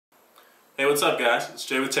what's up guys? It's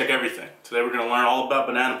Jay with Tech Everything. Today we're going to learn all about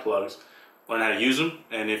banana plugs, learn how to use them,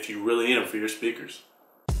 and if you really need them for your speakers.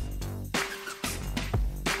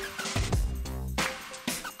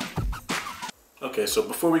 Okay, so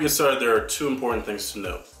before we get started, there are two important things to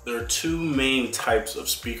note. There are two main types of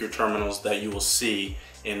speaker terminals that you will see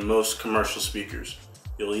in most commercial speakers.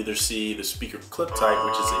 You'll either see the speaker clip type,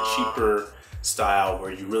 which is a cheaper style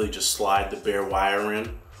where you really just slide the bare wire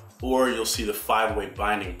in, or you'll see the 5-way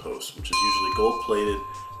binding post, which is usually gold-plated,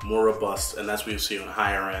 more robust, and that's what you'll see on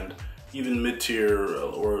higher end, even mid-tier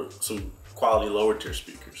or some quality lower-tier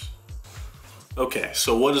speakers. Okay,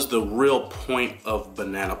 so what is the real point of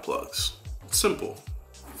banana plugs? It's simple.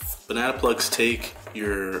 Banana plugs take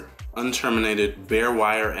your unterminated bare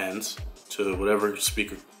wire ends to whatever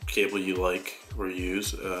speaker cable you like or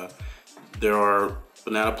use. There are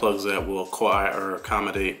banana plugs that will acquire or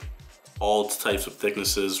accommodate all types of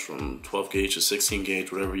thicknesses from 12 gauge to 16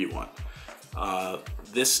 gauge, whatever you want.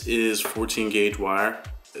 This is 14 gauge wire,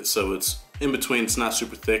 so it's in between. It's not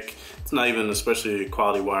super thick. It's not even especially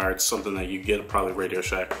quality wire. It's something that you get at probably Radio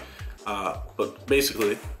Shack. But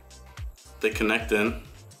basically, they connect in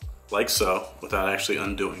like so without actually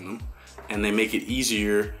undoing them, and they make it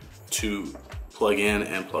easier to plug in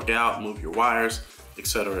and plug out, move your wires,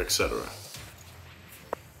 etc., etc.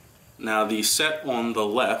 Now the set on the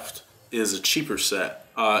left is a cheaper set.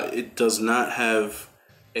 It does not have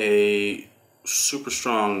a super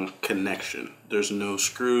strong connection. There's no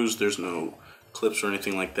screws, there's no clips or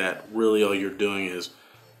anything like that. Really all you're doing is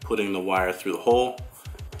putting the wire through the hole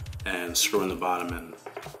and screwing the bottom in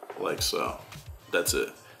like so. That's it.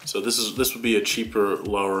 So this would be a cheaper,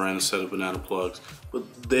 lower end set of banana plugs,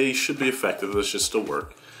 but they should be effective. They should still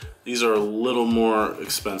work. These are a little more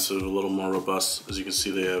expensive, a little more robust. As you can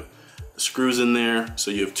see, they have screws in there,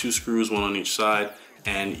 so you have 2 screws, one on each side,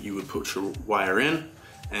 and you would put your wire in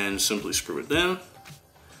and simply screw it in.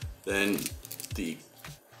 Then the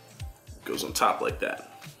goes on top like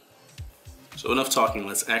that. So enough talking,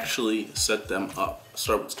 let's actually set them up.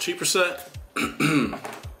 Start with the cheaper set.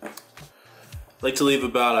 Like to leave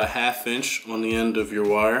about a 1/2 inch on the end of your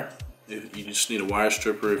wire. You just need a wire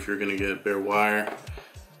stripper if you're gonna get bare wire.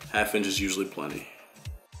 1/2 inch is usually plenty.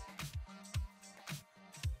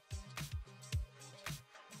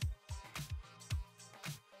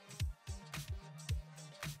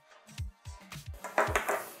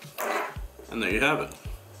 And there you have it.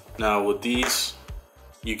 Now with these,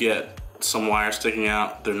 you get some wire sticking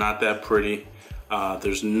out. They're not that pretty.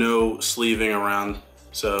 There's no sleeving around,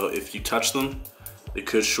 so if you touch them, they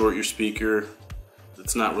could short your speaker.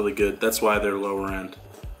 It's not really good. That's why they're lower end,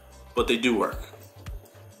 but they do work.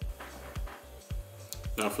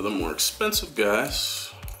 Now for the more expensive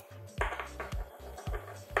guys,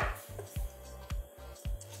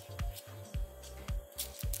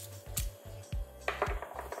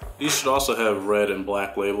 these should also have red and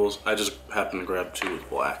black labels. I just happen to grab 2 with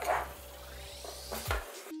black.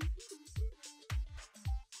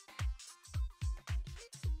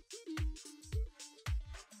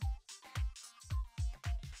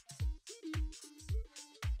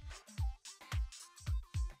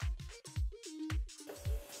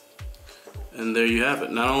 And there you have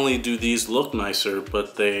it. Not only do these look nicer,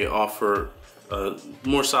 but they offer a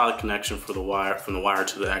more solid connection for the wire, from the wire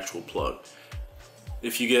to the actual plug.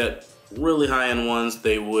 If you get really high-end ones,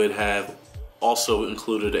 they would have also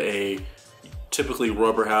included a typically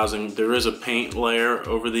rubber housing. There is a paint layer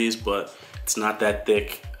over these, but it's not that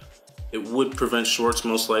thick. It would prevent shorts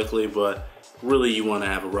most likely, but really you want to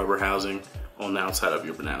have a rubber housing on the outside of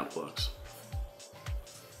your banana plugs.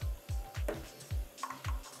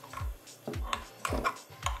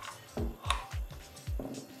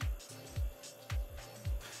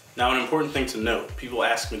 Now, an important thing to note, people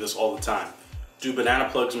ask me this all the time. Do banana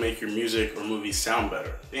plugs make your music or movies sound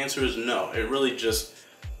better? The answer is no. It really just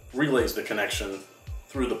relays the connection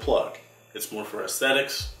through the plug. It's more for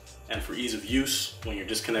aesthetics and for ease of use when you're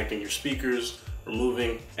disconnecting your speakers,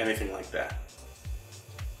 removing, anything like that.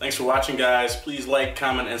 Thanks for watching, guys. Please like,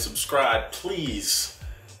 comment, and subscribe. Please.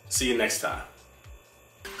 See you next time.